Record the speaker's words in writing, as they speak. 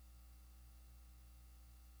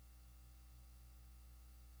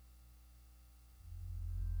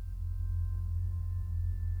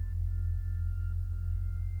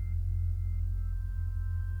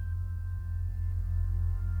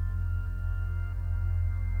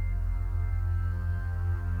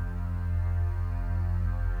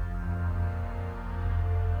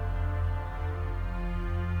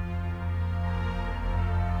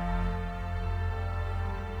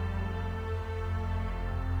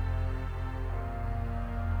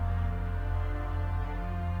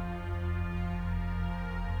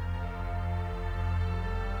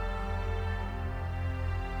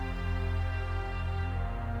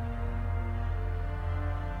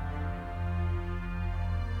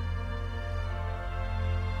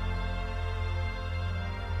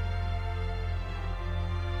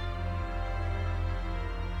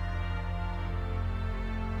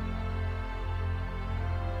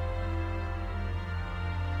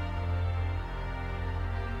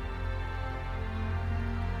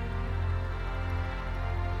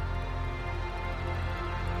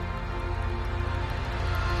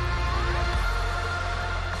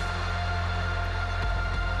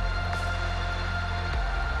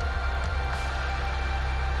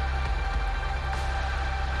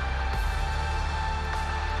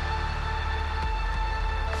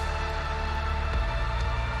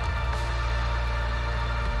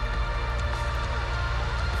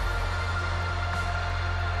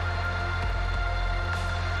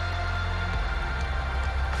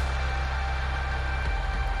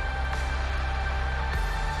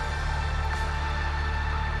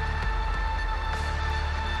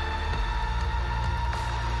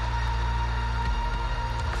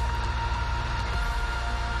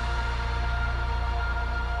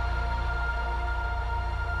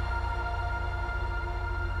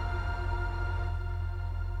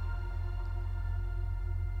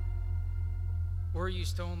We're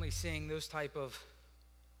used to only seeing those type of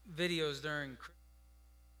videos during,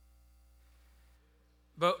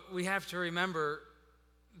 but we have to remember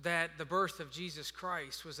that the birth of Jesus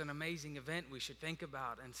Christ was an amazing event we should think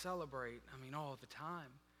about and celebrate, all the time.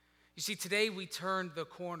 You see, today we turn the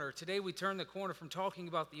corner. Today we turn the corner from talking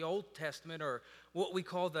about the Old Testament, or what we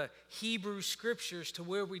call the Hebrew Scriptures, to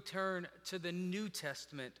where we turn to the New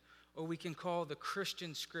Testament, or we can call the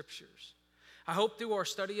Christian Scriptures. I hope through our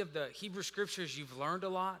study of the Hebrew Scriptures you've learned a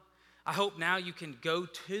lot. I hope now you can go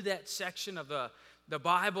to that section of the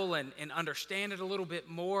Bible and understand it a little bit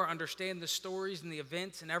more, understand the stories and the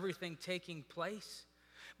events and everything taking place.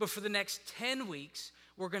 But for the next 10 weeks,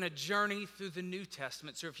 we're going to journey through the New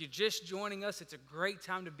Testament. So if you're just joining us, it's a great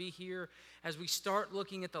time to be here as we start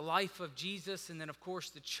looking at the life of Jesus and then, of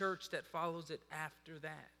course, the church that follows it after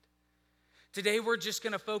that. Today, we're just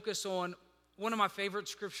going to focus on one of my favorite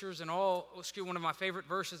scriptures one of my favorite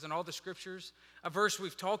verses in all the scriptures, a verse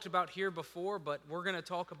we've talked about here before, but we're going to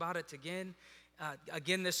talk about it again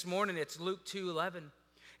this morning. It's Luke 2:11.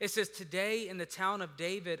 It says, "Today in the town of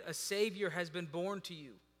David, a Savior has been born to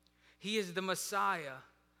you. He is the Messiah,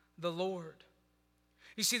 the Lord."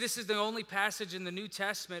 You see, this is the only passage in the New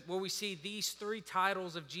Testament where we see these three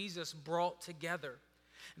titles of Jesus brought together: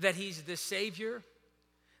 that he's the Savior,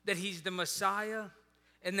 that he's the Messiah,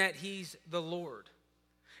 and that he's the Lord.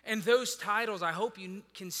 And those titles, I hope you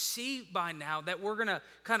can see by now, that we're going to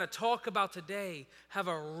kind of talk about today, have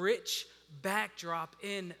a rich backdrop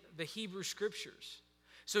in the Hebrew Scriptures.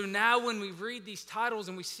 So now when we read these titles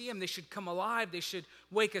and we see them, they should come alive. They should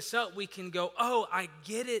wake us up. We can go, oh, I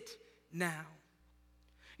get it now.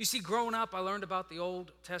 You see, growing up, I learned about the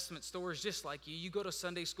Old Testament stories just like you. You go to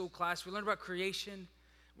Sunday school class, we learn about creation.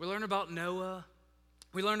 We learn about Noah.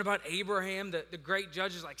 We learn about Abraham, the great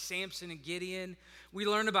judges like Samson and Gideon. We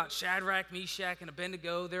learn about Shadrach, Meshach, and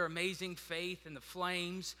Abednego, their amazing faith in the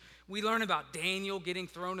flames. We learn about Daniel getting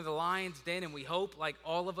thrown in the lion's den, and we hope, like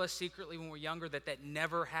all of us secretly when we're younger, that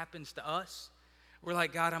never happens to us. We're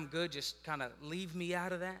like, God, I'm good, just kind of leave me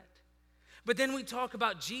out of that. But then we talk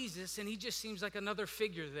about Jesus, and he just seems like another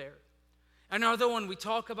figure there. Another one we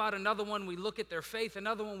talk about, another one we look at their faith,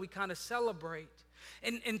 another one we kind of celebrate.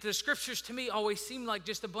 And the scriptures to me always seem like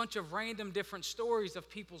just a bunch of random different stories of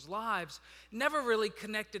people's lives, never really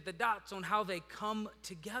connected the dots on how they come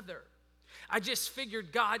together. I just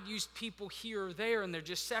figured God used people here or there, and they're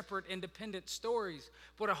just separate, independent stories.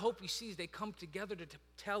 What I hope you see is they come together to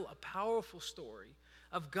tell a powerful story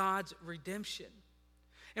of God's redemption.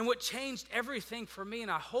 And what changed everything for me,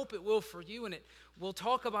 and I hope it will for you, and we'll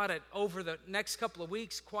talk about it over the next couple of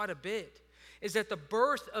weeks quite a bit, is that the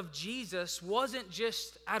birth of Jesus wasn't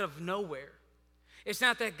just out of nowhere. It's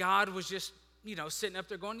not that God was just, sitting up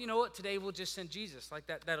there going, you know what, today we'll just send Jesus. Like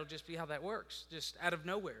that'll just be how that works, just out of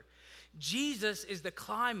nowhere. Jesus is the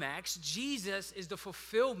climax. Jesus is the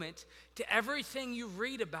fulfillment to everything you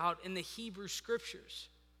read about in the Hebrew Scriptures.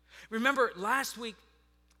 Remember, last week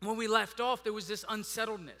when we left off, there was this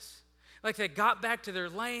unsettledness. Like they got back to their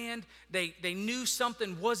land, they knew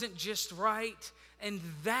something wasn't just right. And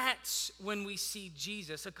that's when we see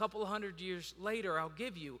Jesus a couple of hundred years later, I'll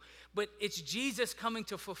give you. But it's Jesus coming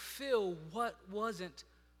to fulfill what wasn't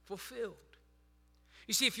fulfilled.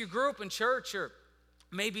 You see, if you grew up in church, or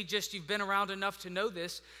maybe just you've been around enough to know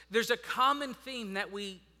this, there's a common theme that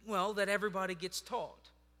that everybody gets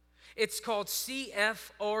taught. It's called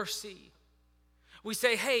CFRC. We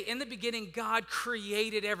say, hey, in the beginning, God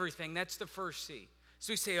created everything. That's the first C.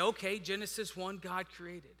 So we say, okay, Genesis 1, God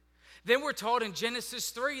created. Then we're taught in Genesis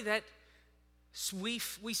 3 that we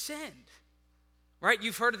sinned, right?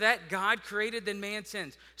 You've heard of that. God created, then man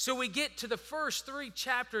sins. So we get to the first 3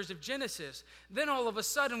 chapters of Genesis. Then all of a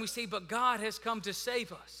sudden we say, but God has come to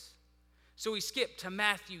save us. So we skip to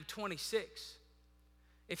Matthew 26.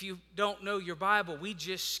 If you don't know your Bible, we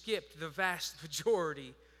just skipped the vast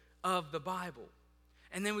majority of the Bible.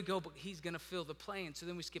 And then we go, but he's going to fill the plan. So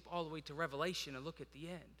then we skip all the way to Revelation and look at the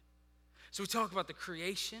end. So we talk about the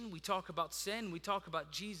creation, we talk about sin, we talk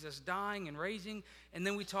about Jesus dying and raising, and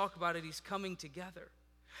then we talk about it, he's coming together.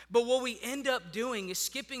 But what we end up doing is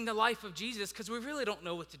skipping the life of Jesus because we really don't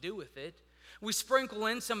know what to do with it. We sprinkle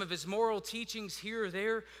in some of his moral teachings here or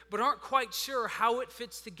there, but aren't quite sure how it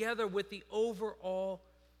fits together with the overall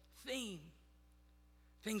theme.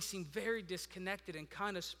 Things seem very disconnected and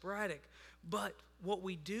kind of sporadic, but what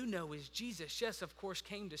we do know is Jesus, yes, of course,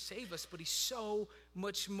 came to save us, but he's so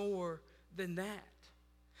much more than that.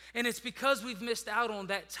 And it's because we've missed out on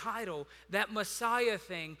that title, that Messiah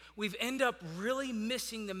thing, we've ended up really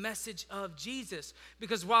missing the message of Jesus.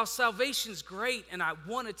 Because while salvation's great, and I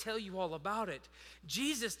want to tell you all about it,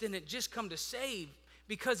 Jesus didn't just come to save,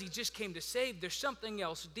 because he just came to save. There's something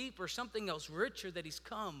else deeper, something else richer that he's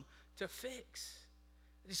come to fix,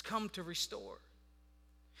 that he's come to restore.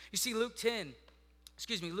 You see, Luke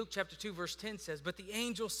chapter 2, verse 10 says, "But the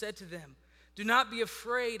angel said to them, 'Do not be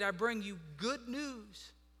afraid, I bring you good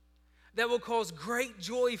news that will cause great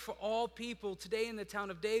joy for all people. Today in the town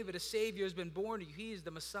of David, a Savior has been born to you. He is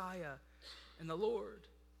the Messiah and the Lord.'"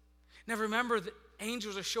 Now remember, the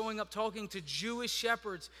angels are showing up talking to Jewish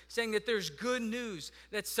shepherds, saying that there's good news,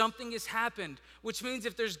 that something has happened, which means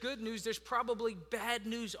if there's good news, there's probably bad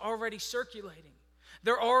news already circulating.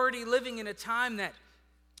 They're already living in a time that,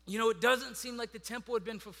 it doesn't seem like the temple had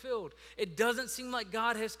been fulfilled. It doesn't seem like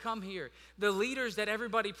God has come here. The leaders that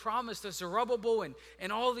everybody promised us, Zerubbabel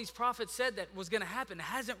and all these prophets said that was going to happen,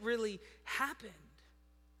 hasn't really happened.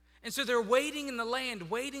 And so they're waiting in the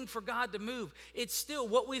land, waiting for God to move. It's still,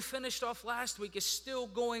 what we finished off last week is still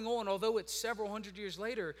going on, although it's several hundred years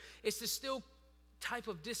later. It's the still type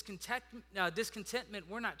of discontentment.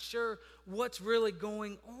 We're not sure what's really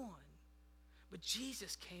going on. But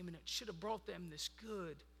Jesus came, and it should have brought them this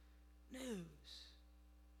good news.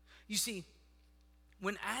 You see,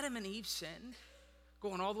 when Adam and Eve sinned,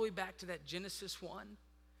 going all the way back to that Genesis 1,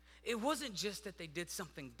 it wasn't just that they did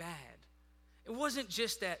something bad. It wasn't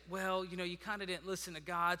just that, you kind of didn't listen to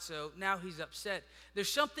God, so now he's upset.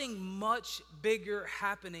 There's something much bigger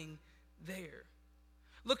happening there.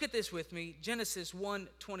 Look at this with me, Genesis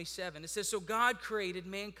 1:27. It says, "So God created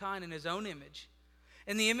mankind in his own image.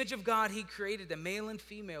 In the image of God, he created them, male and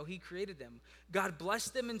female, he created them. God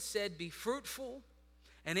blessed them and said, 'Be fruitful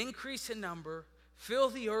and increase in number,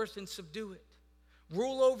 fill the earth and subdue it.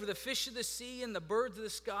 Rule over the fish of the sea and the birds of the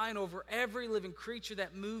sky and over every living creature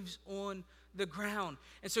that moves on the ground.'"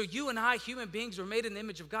 And so you and I, human beings, were made in the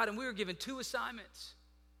image of God, and we were given two assignments: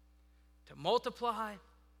 to multiply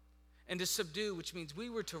and to subdue, which means we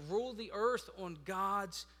were to rule the earth on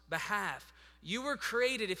God's behalf. You were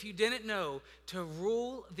created, if you didn't know, to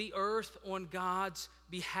rule the earth on God's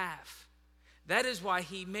behalf. That is why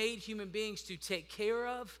he made human beings to take care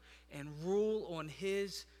of and rule on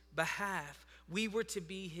his behalf. We were to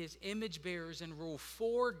be his image bearers and rule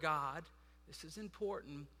for God. This is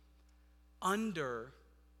important. Under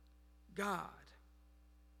God.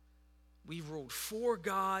 We ruled for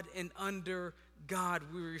God and under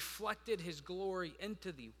God. We reflected his glory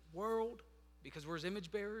into the world because we're his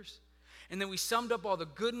image bearers. And then we summed up all the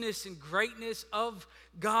goodness and greatness of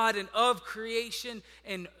God and of creation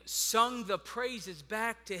and sung the praises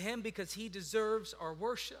back to him because he deserves our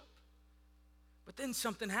worship. But then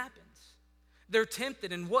something happens. They're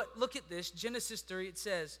tempted, and look at this, Genesis 3, it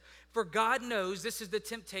says, "For God knows," this is the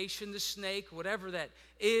temptation, the snake, whatever that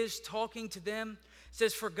is, talking to them. It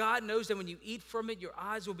says, "For God knows that when you eat from it, your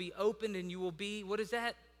eyes will be opened and you will be," what is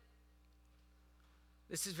that?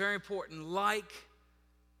 This is very important, like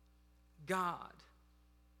God.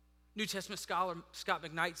 New Testament scholar Scott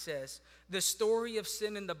McKnight says, "The story of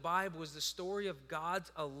sin in the Bible is the story of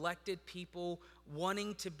God's elected people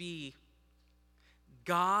wanting to be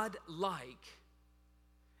God-like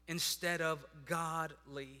instead of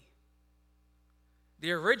godly."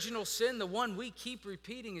 The original sin, the one we keep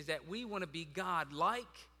repeating, is that we want to be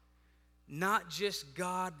God-like, not just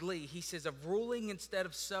godly. He says of ruling instead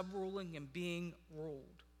of sub-ruling and being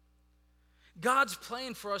ruled. God's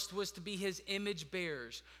plan for us was to be his image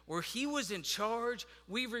bearers. Where he was in charge,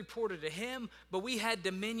 we reported to him, but we had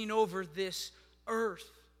dominion over this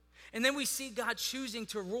earth. And then we see God choosing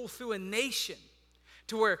to rule through a nation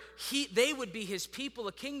to where they would be his people,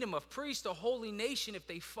 a kingdom of priests, a holy nation if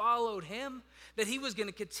they followed him, that he was going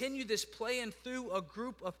to continue this plan through a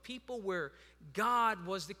group of people where God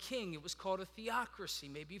was the king. It was called a theocracy.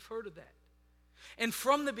 Maybe you've heard of that. And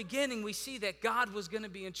from the beginning, we see that God was going to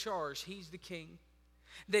be in charge. He's the king.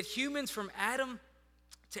 That humans from Adam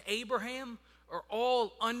to Abraham are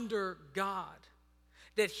all under God.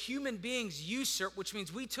 That human beings usurp, which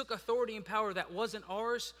means we took authority and power that wasn't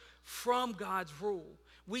ours from God's rule.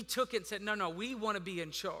 We took it and said, no, we want to be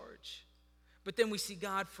in charge. But then we see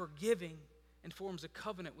God forgiving and forms a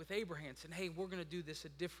covenant with Abraham, saying, hey, we're going to do this a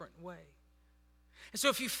different way. And so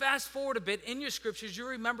if you fast forward a bit in your scriptures, you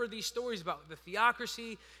remember these stories about the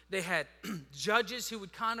theocracy. They had judges who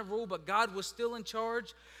would kind of rule, but God was still in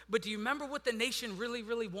charge. But do you remember what the nation really,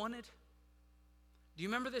 really wanted? Do you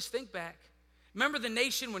remember this? Think back. Remember the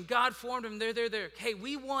nation when God formed them, they're, hey,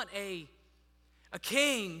 we want a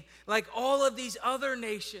king like all of these other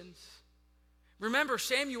nations. Remember,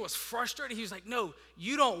 Samuel was frustrated. He was like, no,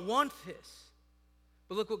 you don't want this.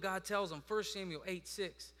 But look what God tells them, 1 Samuel 8:6.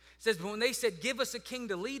 It says, but when they said, give us a king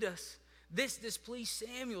to lead us, This displeased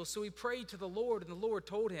Samuel, so he prayed to the Lord, and the Lord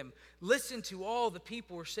told him, listen to all the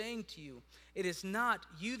people are saying to you. It is not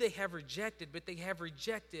you they have rejected, but they have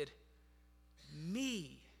rejected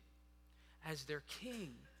me as their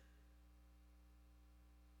king.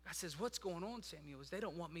 God says, what's going on, Samuel, is they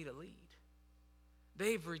don't want me to lead.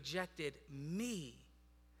 They've rejected me,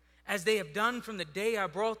 as they have done from the day I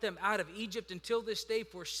brought them out of Egypt until this day,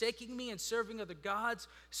 forsaking me and serving other gods,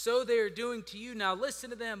 so they are doing to you. Now listen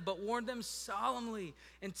to them, but warn them solemnly,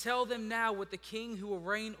 and tell them now what the king who will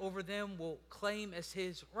reign over them will claim as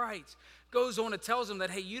his rights. Goes on and tells them that,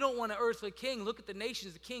 hey, you don't want an earthly king. Look at the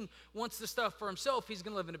nations. The king wants the stuff for himself. He's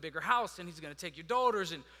going to live in a bigger house, and he's going to take your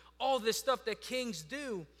daughters, and all this stuff that kings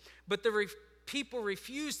do. But the people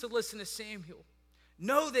refused to listen to Samuel.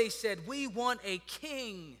 No, they said, we want a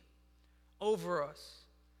king over us.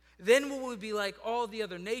 Then will we be like all the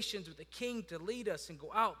other nations, with a king to lead us and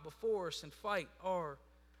go out before us and fight our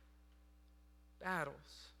battles.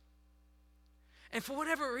 And for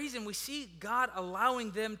whatever reason, we see God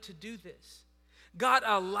allowing them to do this. God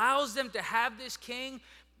allows them to have this king.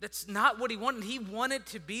 That's not what he wanted. He wanted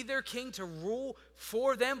to be their king, to rule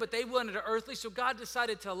for them, but they wanted it earthly. So God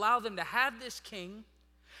decided to allow them to have this king.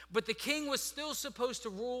 But the king was still supposed to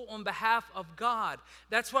rule on behalf of God.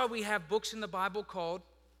 That's why we have books in the Bible called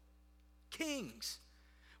Kings,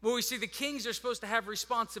 where we see the kings are supposed to have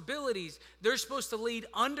responsibilities. They're supposed to lead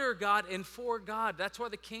under God and for God. That's why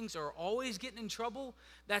the kings are always getting in trouble.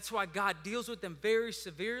 That's why God deals with them very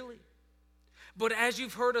severely. But as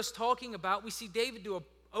you've heard us talking about, we see David do an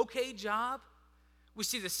okay job. We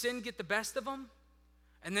see the sin get the best of him.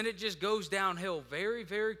 And then it just goes downhill very,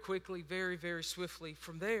 very quickly, very, very swiftly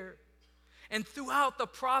from there. And throughout the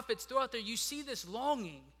prophets, throughout there, you see this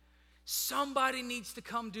longing. Somebody needs to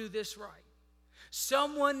come do this right.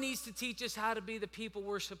 Someone needs to teach us how to be the people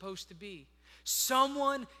we're supposed to be.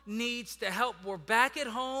 Someone needs to help. We're back at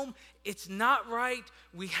home. It's not right.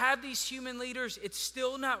 We have these human leaders. It's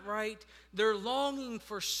still not right. They're longing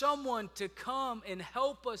for someone to come and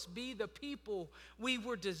help us be the people we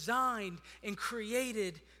were designed and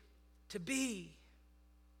created to be.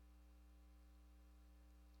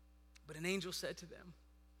 But an angel said to them,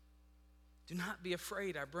 do not be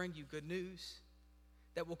afraid. I bring you good news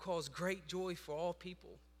that will cause great joy for all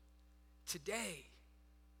people. Today,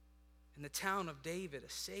 in the town of David,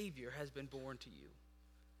 a Savior has been born to you.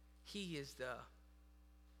 He is the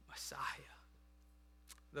Messiah,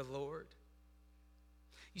 the Lord.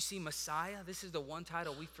 You see, Messiah, this is the one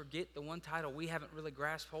title we forget, the one title we haven't really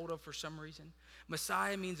grasped hold of for some reason.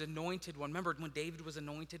 Messiah means anointed one. Remember when David was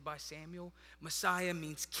anointed by Samuel? Messiah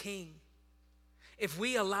means king. If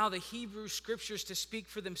we allow the Hebrew scriptures to speak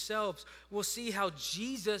for themselves, we'll see how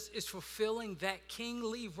Jesus is fulfilling that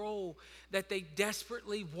kingly role that they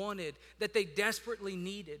desperately wanted, that they desperately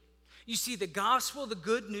needed. You see, the gospel, the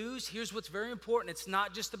good news, here's what's very important. It's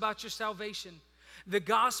not just about your salvation. The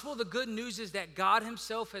gospel, the good news is that God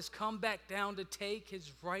himself has come back down to take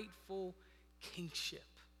his rightful kingship.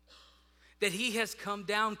 That he has come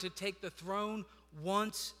down to take the throne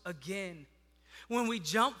once again. When we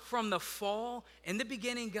jump from the fall, in the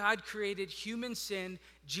beginning God created human sin,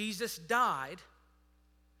 Jesus died.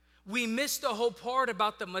 We missed the whole part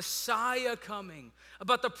about the Messiah coming,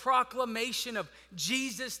 about the proclamation of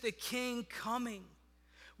Jesus the King coming.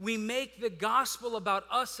 We make the gospel about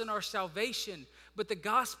us and our salvation, but the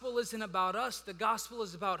gospel isn't about us. The gospel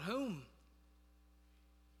is about whom?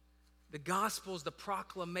 The gospel is the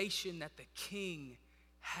proclamation that the King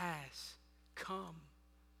has come.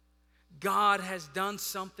 God has done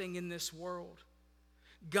something in this world.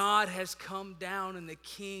 God has come down and the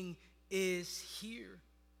King is here.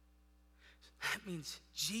 That means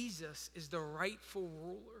Jesus is the rightful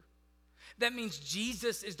ruler. That means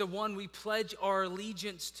Jesus is the one we pledge our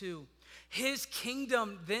allegiance to. His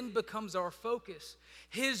kingdom then becomes our focus.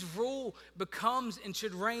 His rule becomes and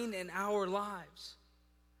should reign in our lives.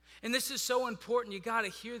 And this is so important. You got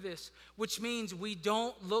to hear this, which means we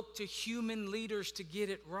don't look to human leaders to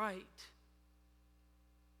get it right.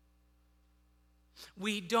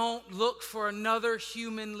 We don't look for another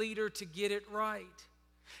human leader to get it right.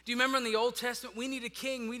 Do you remember in the Old Testament, we need a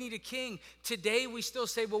king, we need a king. Today we still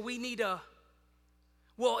say, well, we need a,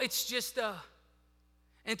 well, it's just a,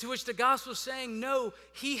 and to which the gospel is saying, no,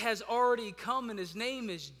 he has already come and his name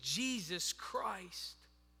is Jesus Christ.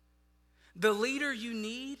 The leader you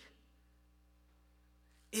need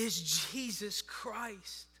is Jesus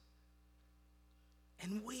Christ.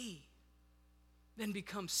 And we then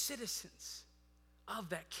become citizens of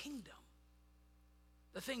that kingdom.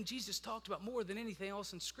 The thing Jesus talked about more than anything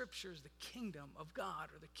else in Scripture is the kingdom of God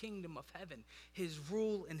or the kingdom of heaven, his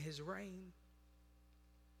rule and his reign.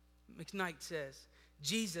 McKnight says,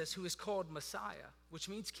 Jesus, who is called Messiah, which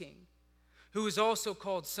means king, who is also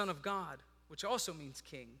called Son of God, which also means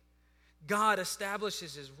king, God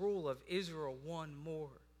establishes his rule of Israel one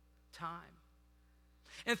more time.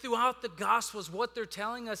 And throughout the Gospels, what they're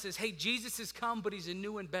telling us is, hey, Jesus has come, but he's a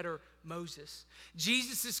new and better Moses.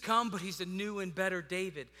 Jesus has come, but he's a new and better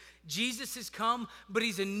David. Jesus has come, but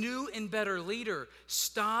he's a new and better leader.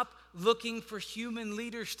 Stop looking for human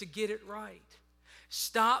leaders to get it right.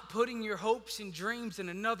 Stop putting your hopes and dreams in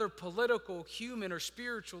another political, human, or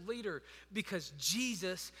spiritual leader, because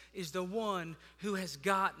Jesus is the one who has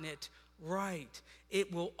gotten it right.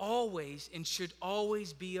 It will always and should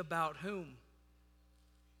always be about whom?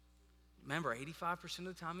 Remember, 85% of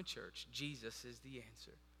the time in church, Jesus is the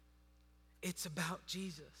answer. It's about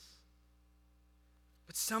Jesus.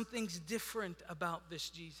 But something's different about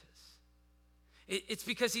this Jesus. It's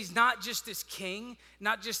because he's not just this king,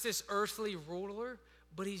 not just this earthly ruler,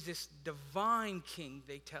 but he's this divine king,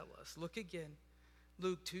 they tell us. Look again,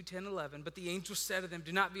 Luke 2:10-11. But the angel said to them,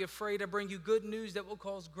 do not be afraid, I bring you good news that will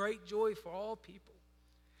cause great joy for all people.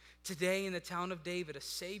 Today in the town of David, a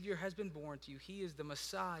Savior has been born to you. He is the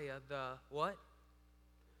Messiah, the what?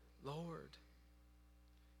 Lord.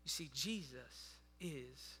 You see, Jesus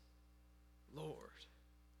is Lord.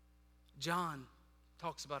 John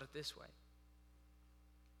talks about it this way.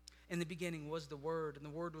 In the beginning was the Word, and the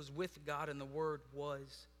Word was with God, and the Word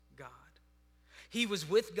was God. He was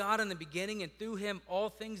with God in the beginning, and through him all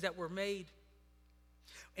things that were made.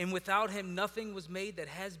 And without him nothing was made that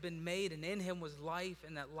has been made, and in him was life,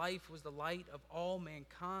 and that life was the light of all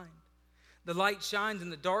mankind. The light shines in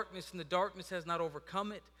the darkness, and the darkness has not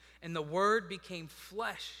overcome it. And the Word became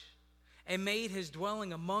flesh and made his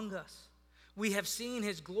dwelling among us. We have seen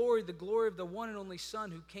his glory, the glory of the one and only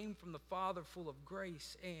Son who came from the Father, full of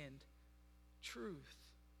grace and truth.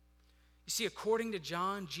 You see, according to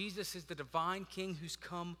John, Jesus is the divine King who's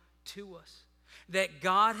come to us. That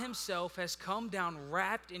God himself has come down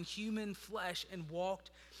wrapped in human flesh and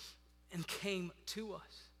walked and came to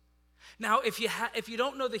us. Now, if you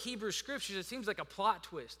don't know the Hebrew Scriptures, it seems like a plot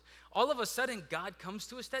twist. All of a sudden, God comes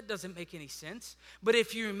to us. That doesn't make any sense. But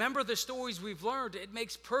if you remember the stories we've learned, it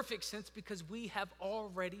makes perfect sense because we have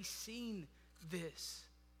already seen this.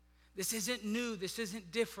 This isn't new. This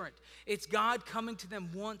isn't different. It's God coming to them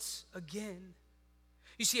once again.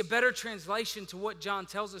 You see, a better translation to what John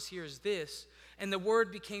tells us here is this: and the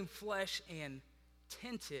Word became flesh and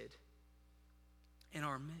tented in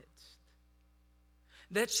our midst.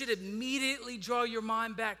 That should immediately draw your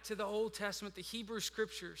mind back to the Old Testament, the Hebrew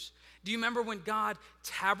Scriptures. Do you remember when God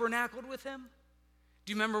tabernacled with them?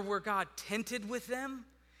 Do you remember where God tented with them?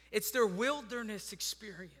 It's their wilderness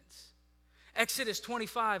experience. Exodus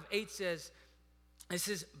 25:8 says, this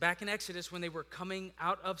is back in Exodus when they were coming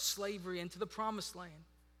out of slavery into the promised land.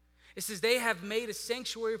 It says, they have made a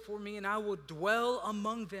sanctuary for me, and I will dwell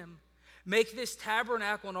among them. Make this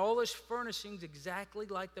tabernacle and all its furnishings exactly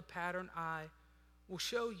like the pattern I will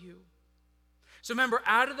show you. So remember,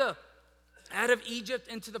 out of Egypt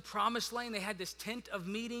into the promised land, they had this tent of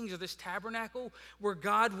meetings, or this tabernacle where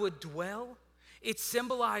God would dwell. It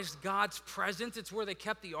symbolized God's presence. It's where they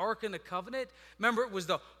kept the Ark and the Covenant. Remember, it was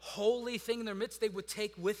the holy thing in their midst they would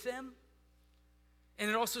take with them. And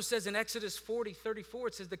it also says in Exodus 40:34,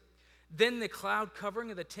 it says, then the cloud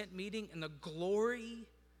covering of the tent meeting and the glory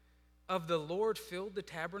of the Lord filled the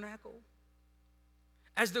tabernacle.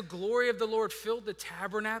 As the glory of the Lord filled the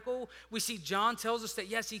tabernacle, we see John tells us that,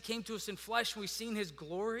 yes, he came to us in flesh and we've seen his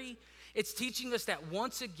glory. It's teaching us that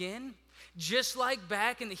once again, just like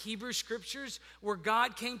back in the Hebrew Scriptures where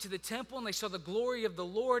God came to the temple and they saw the glory of the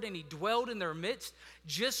Lord and he dwelled in their midst,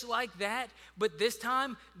 just like that, but this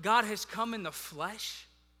time God has come in the flesh.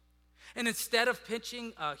 And instead of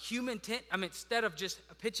pitching a human tent, instead of just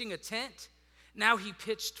pitching a tent, now he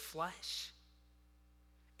pitched flesh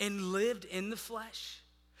and lived in the flesh.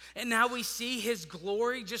 And now we see his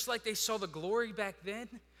glory just like they saw the glory back then.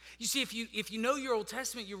 You see, if you know your Old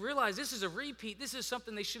Testament, you realize this is a repeat. This is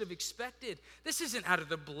something they should have expected. This isn't out of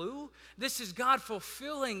the blue. This is God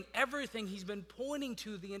fulfilling everything he's been pointing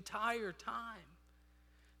to the entire time.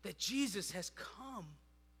 That Jesus has come.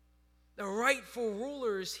 The rightful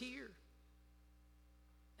ruler is here.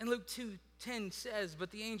 And Luke 2:10 says, but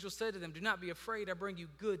the angel said to them, do not be afraid, I bring you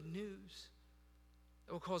good news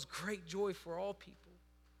that will cause great joy for all people.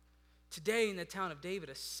 Today in the town of David,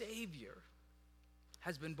 a Savior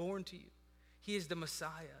has been born to you. He is the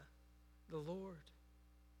Messiah, the Lord.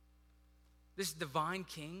 This divine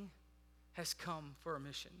King has come for a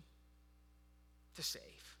mission: to save.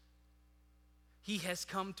 He has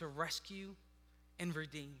come to rescue and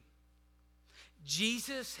redeem.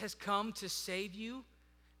 Jesus has come to save you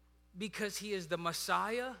because he is the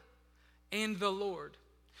Messiah and the Lord.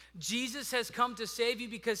 Jesus has come to save you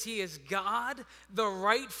because he is God, the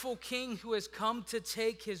rightful king who has come to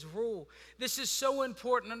take his rule. This is so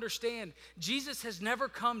important to understand. Jesus has never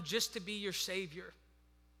come just to be your Savior.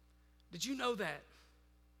 Did you know that?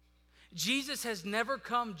 Jesus has never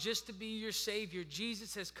come just to be your Savior.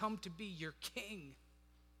 Jesus has come to be your King,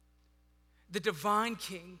 the divine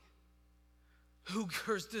King who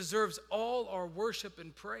deserves all our worship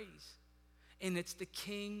and praise. And it's the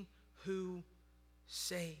King who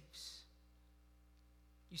saves.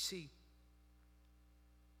 You see,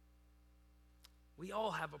 we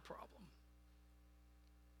all have a problem.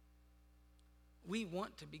 We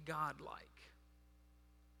want to be godlike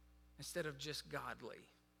instead of just godly.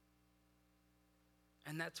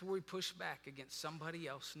 And that's where we push back against somebody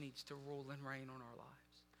else needs to rule and reign on our lives.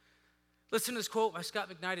 Listen to this quote by Scott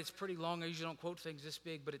McKnight. It's pretty long. I usually don't quote things this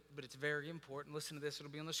big, but it's very important. Listen to this.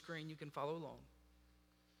 It'll be on the screen. You can follow along.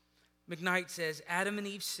 McKnight says, Adam and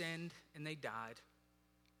Eve sinned and they died.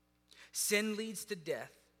 Sin leads to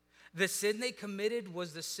death. The sin they committed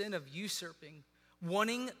was the sin of usurping,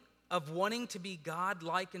 wanting to be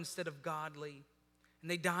God-like instead of godly. And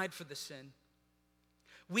they died for the sin.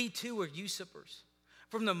 We too are usurpers.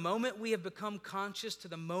 From the moment we have become conscious to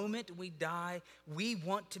the moment we die, we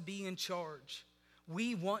want to be in charge.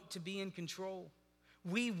 We want to be in control.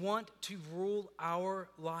 We want to rule our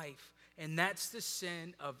life. And that's the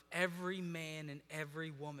sin of every man and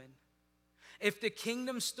every woman. If the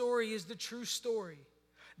kingdom story is the true story,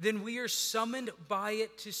 then we are summoned by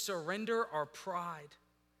it to surrender our pride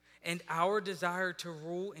and our desire to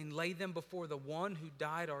rule and lay them before the one who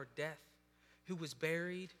died our death, who was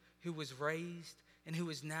buried, who was raised, and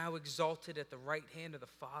who is now exalted at the right hand of the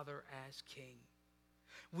Father as King.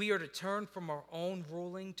 We are to turn from our own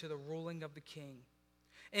ruling to the ruling of the King.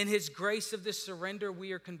 In his grace of this surrender,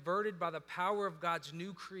 we are converted by the power of God's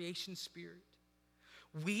new creation spirit.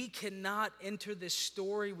 We cannot enter this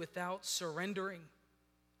story without surrendering.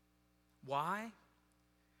 Why?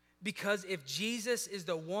 Because if Jesus is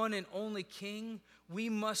the one and only King, we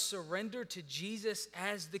must surrender to Jesus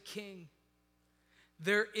as the King.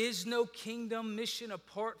 There is no kingdom mission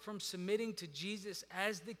apart from submitting to Jesus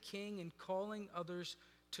as the King and calling others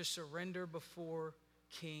to surrender before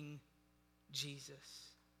King Jesus.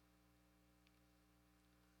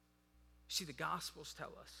 See, the Gospels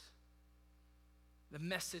tell us the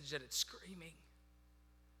message that it's screaming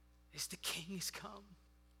is the King has come.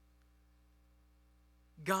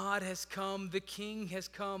 God has come, the King has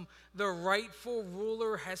come, the rightful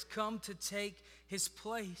ruler has come to take his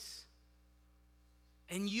place.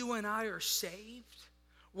 And you and I are saved,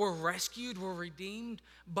 we're rescued, we're redeemed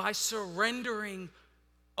by surrendering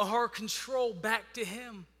our control back to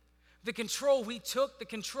him. The control we took, the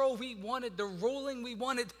control we wanted, the ruling we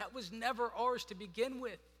wanted, that was never ours to begin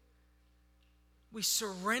with. We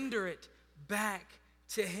surrender it back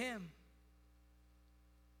to him.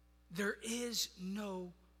 There is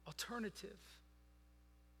no alternative.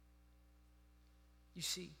 You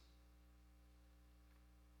see,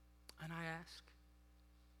 and I ask,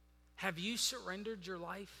 have you surrendered your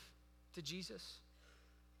life to Jesus?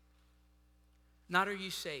 Not are you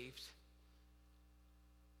saved.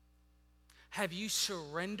 Have you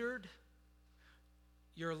surrendered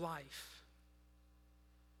your life?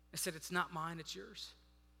 I said, it's not mine, it's yours.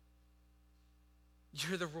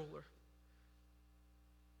 You're the ruler.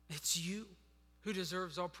 It's you who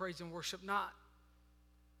deserves all praise and worship, not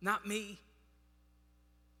me.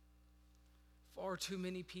 Far too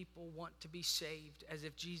many people want to be saved as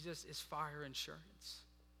if Jesus is fire insurance.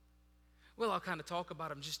 Well, I'll kind of talk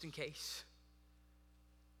about him just in case.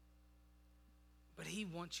 But he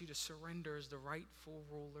wants you to surrender as the rightful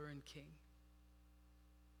ruler and king.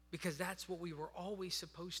 Because that's what we were always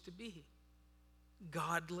supposed to be.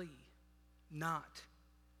 Godly, not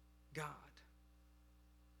God.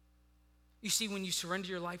 You see, when you surrender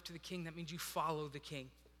your life to the king, that means you follow the king.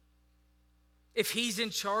 If he's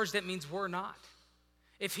in charge, that means we're not.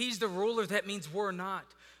 If he's the ruler, that means we're not.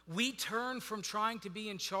 We turn from trying to be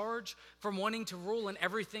in charge, from wanting to rule and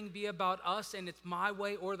everything be about us and it's my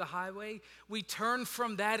way or the highway. We turn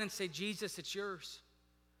from that and say, Jesus, it's yours.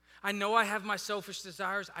 I know I have my selfish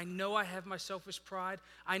desires. I know I have my selfish pride.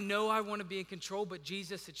 I know I want to be in control, but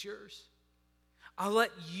Jesus, it's yours. I'll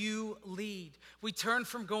let you lead. We turn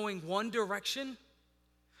from going one direction,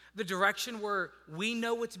 the direction where we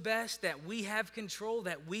know what's best, that we have control,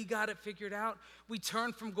 that we got it figured out. We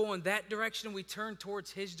turn from going that direction and we turn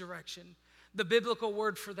towards his direction. The biblical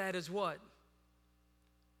word for that is what?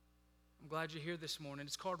 I'm glad you're here this morning.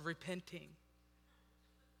 It's called repenting.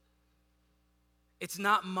 It's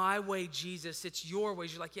not my way, Jesus, it's your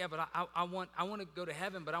ways. You're like, yeah, but I want to go to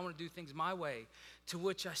heaven, but I want to do things my way. To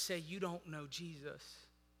which I say, you don't know Jesus.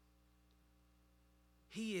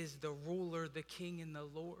 He is the ruler, the King, and the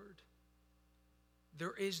Lord.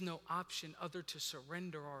 There is no option other to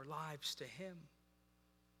surrender our lives to him.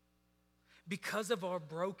 Because of our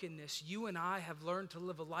brokenness, you and I have learned to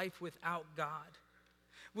live a life without God,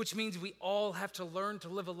 which means we all have to learn to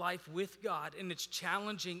live a life with God, and it's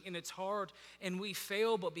challenging and it's hard and we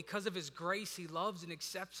fail, but because of his grace, he loves and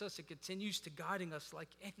accepts us and continues to guiding us like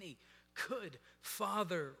any good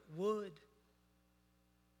father would.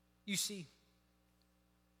 You see,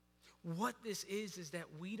 what this is that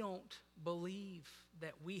we don't believe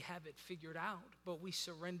that we have it figured out, but we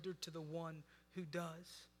surrender to the one who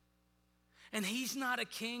does. And he's not a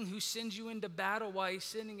king who sends you into battle while he's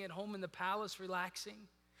sitting at home in the palace relaxing.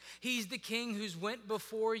 He's the king who's went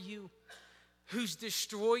before you, who's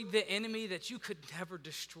destroyed the enemy that you could never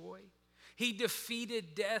destroy. He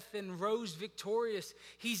defeated death and rose victorious.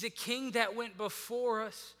 He's a king that went before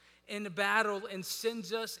us in the battle and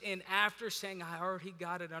sends us in after saying, I already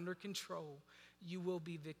got it under control. You will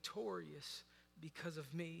be victorious because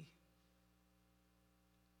of me.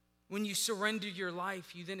 When you surrender your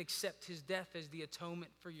life, you then accept his death as the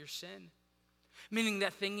atonement for your sin. Meaning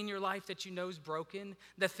that thing in your life that you know is broken,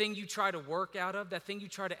 that thing you try to work out of, that thing you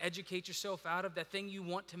try to educate yourself out of, that thing you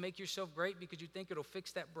want to make yourself great because you think it'll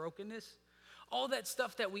fix that brokenness, all that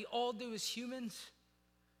stuff that we all do as humans,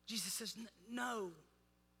 Jesus says, no.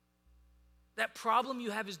 That problem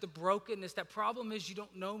you have is the brokenness. That problem is you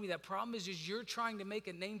don't know me. That problem is you're trying to make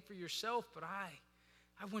a name for yourself, but I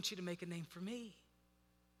want you to make a name for me.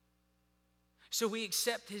 So we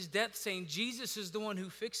accept his death, saying Jesus is the one who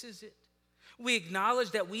fixes it. We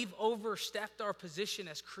acknowledge that we've overstepped our position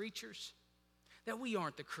as creatures, that we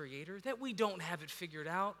aren't the creator, that we don't have it figured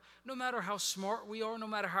out. No matter how smart we are, no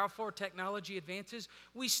matter how far technology advances,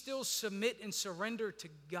 we still submit and surrender to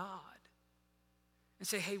God and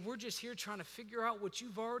say, hey, we're just here trying to figure out what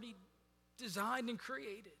you've already designed and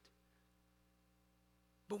created.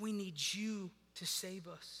 But we need you to save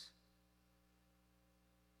us.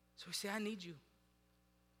 So we say, I need you.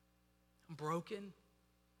 I'm broken.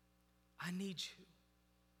 I need you.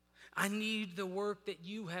 I need the work that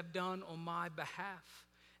you have done on my behalf.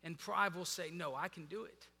 And pride will say, no, I can do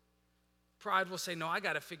it. Pride will say, no, I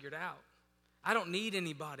got to figure it out. I don't need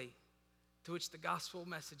anybody. To which the gospel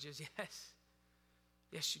message is, yes.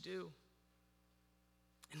 Yes, you do.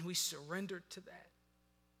 And we surrendered to that.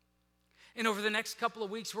 And over the next couple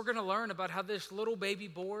of weeks, we're going to learn about how this little baby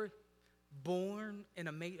boy born in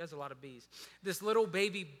a manger, that's a lot of bees. This little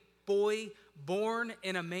baby boy born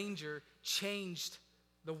in a manger changed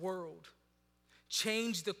the world,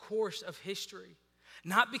 changed the course of history.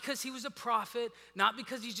 Not because he was a prophet, not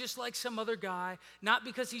because he's just like some other guy, not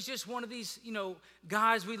because he's just one of these,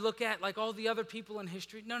 guys we look at like all the other people in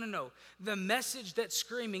history. No. The message that's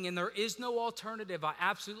screaming, and there is no alternative, I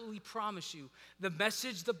absolutely promise you, the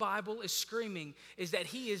message the Bible is screaming is that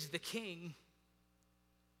he is the king,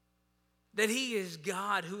 that he is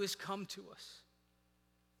God who has come to us.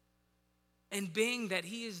 And being that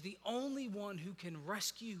he is the only one who can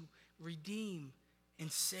rescue, redeem,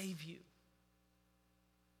 and save you.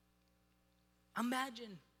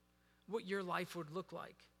 Imagine what your life would look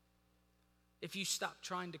like if you stopped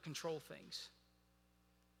trying to control things.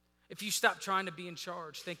 If you stopped trying to be in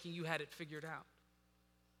charge, thinking you had it figured out.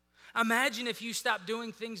 Imagine if you stopped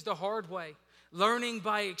doing things the hard way, learning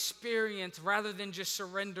by experience rather than just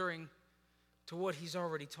surrendering to what he's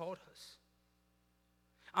already taught us.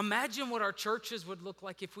 Imagine what our churches would look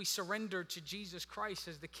like if we surrendered to Jesus Christ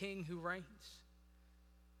as the King who reigns.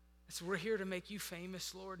 So we're here to make you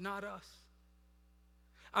famous, Lord, not us.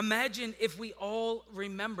 Imagine if we all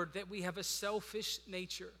remembered that we have a selfish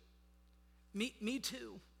nature. Me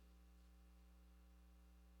too.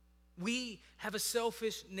 We have a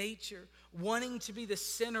selfish nature, wanting to be the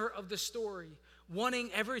center of the story, wanting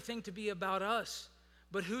everything to be about us.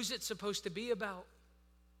 But who's it supposed to be about?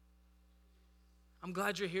 I'm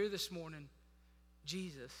glad you're here this morning.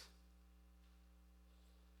 Jesus.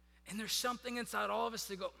 And there's something inside all of us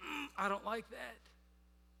that go, I don't like that.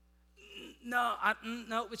 No,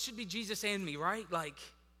 it should be Jesus and me, right?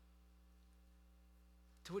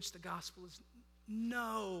 To which the gospel is,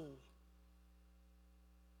 no.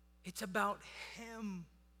 It's about him.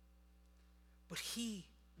 But he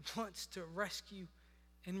wants to rescue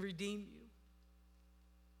and redeem you.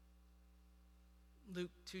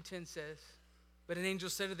 Luke 2:10 says, but an angel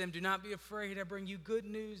said to them, do not be afraid. I bring you good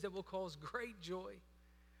news that will cause great joy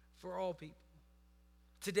for all people.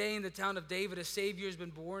 Today in the town of David, a Savior has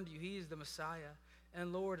been born to you. He is the Messiah,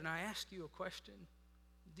 And Lord, and I ask you a question.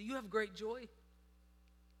 Do you have great joy?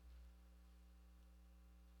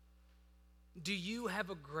 Do you have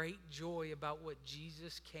a great joy about what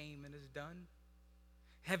Jesus came and has done?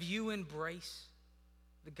 Have you embraced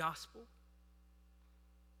the gospel?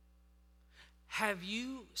 Have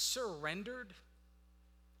you surrendered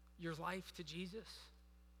your life to Jesus?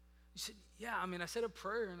 You said, yeah, I said a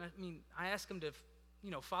prayer, and I asked him to,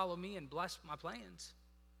 follow me and bless my plans.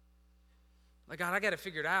 Like, God, I got to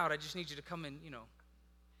figure it out. I just need you to come and,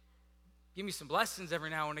 give me some blessings every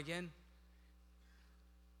now and again.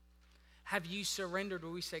 Have you surrendered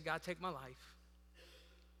where we say, God, take my life,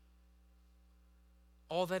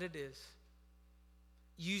 all that it is.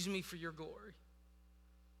 Use me for your glory.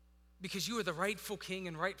 Because you are the rightful king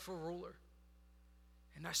and rightful ruler.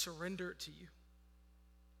 And I surrender it to you.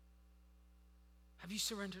 Have you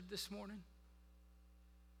surrendered this morning?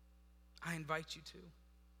 I invite you to.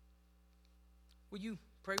 Will you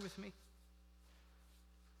pray with me?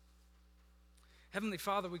 Heavenly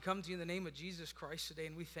Father, we come to you in the name of Jesus Christ today,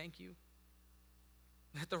 and we thank you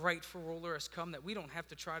that the rightful ruler has come, that we don't have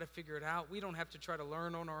to try to figure it out. We don't have to try to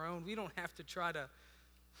learn on our own. We don't have to try to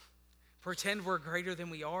pretend we're greater than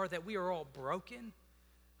we are, that we are all broken,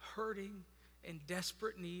 hurting, in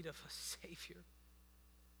desperate need of a Savior.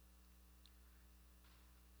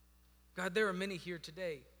 God, there are many here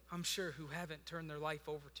today, I'm sure, who haven't turned their life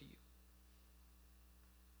over to you.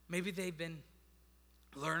 Maybe they've been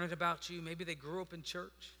learning about you. Maybe they grew up in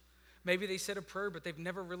church. Maybe they said a prayer, but they've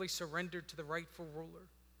never really surrendered to the rightful ruler.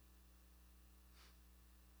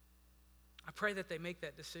 I pray that they make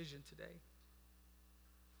that decision today.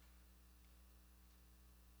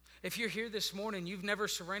 If you're here this morning, you've never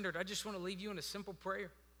surrendered, I just want to leave you in a simple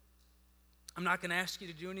prayer. I'm not going to ask you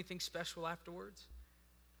to do anything special afterwards.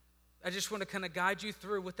 I just want to kind of guide you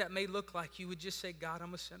through what that may look like. You would just say, God,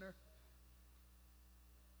 I'm a sinner.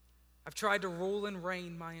 I've tried to rule and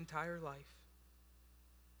reign my entire life.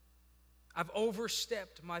 I've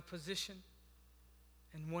overstepped my position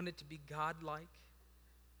and wanted to be godlike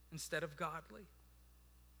instead of godly.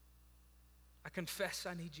 I confess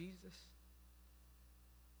I need Jesus.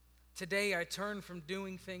 Today I turn from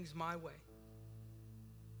doing things my way.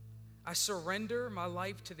 I surrender my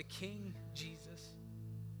life to the King Jesus.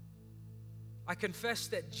 I confess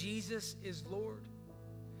that Jesus is Lord.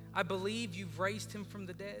 I believe you've raised him from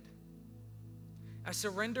the dead. I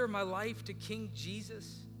surrender my life to King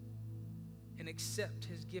Jesus and accept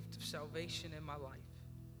his gift of salvation in my life.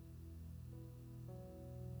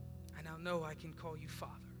 I now know I can call you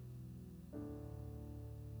Father.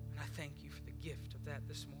 And I thank you for the gift of that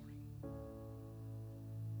this morning.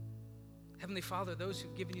 Heavenly Father, those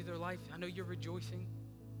who've given you their life, I know you're rejoicing.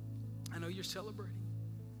 I know you're celebrating.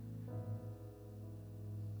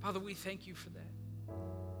 Father, we thank you for that.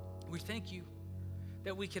 We thank you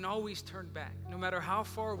that we can always turn back. No matter how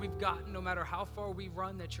far we've gotten, no matter how far we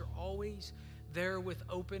run, that you're always there with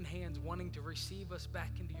open hands wanting to receive us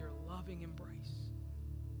back into your loving embrace.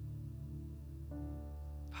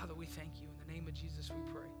 Father, we thank you. In the name of Jesus,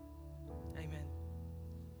 we pray. Amen.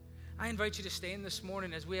 I invite you to stand this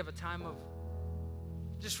morning as we have a time of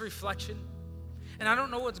just reflection. And I don't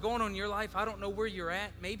know what's going on in your life. I don't know where you're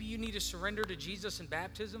at. Maybe you need to surrender to Jesus in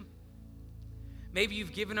baptism. Maybe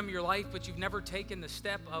you've given him your life, but you've never taken the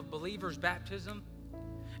step of believer's baptism.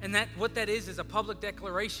 And what that is a public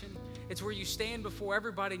declaration. It's where you stand before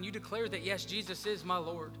everybody and you declare that, yes, Jesus is my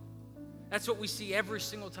Lord. That's what we see every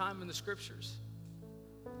single time in the scriptures.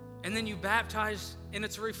 And then you baptize, and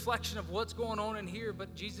it's a reflection of what's going on in here,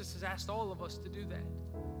 but Jesus has asked all of us to do that.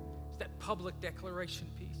 It's that public declaration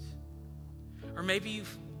piece. Or maybe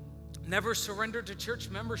you've never surrendered to church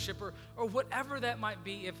membership or whatever that might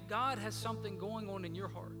be. If God has something going on in your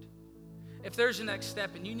heart, if there's a next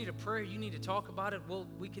step and you need a prayer, you need to talk about it, well,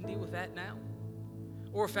 we can deal with that now.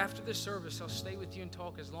 Or if after this service, I'll stay with you and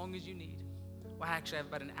talk as long as you need. Well, I actually have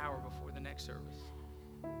about an hour before the next service.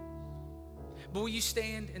 But will you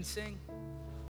stand and sing?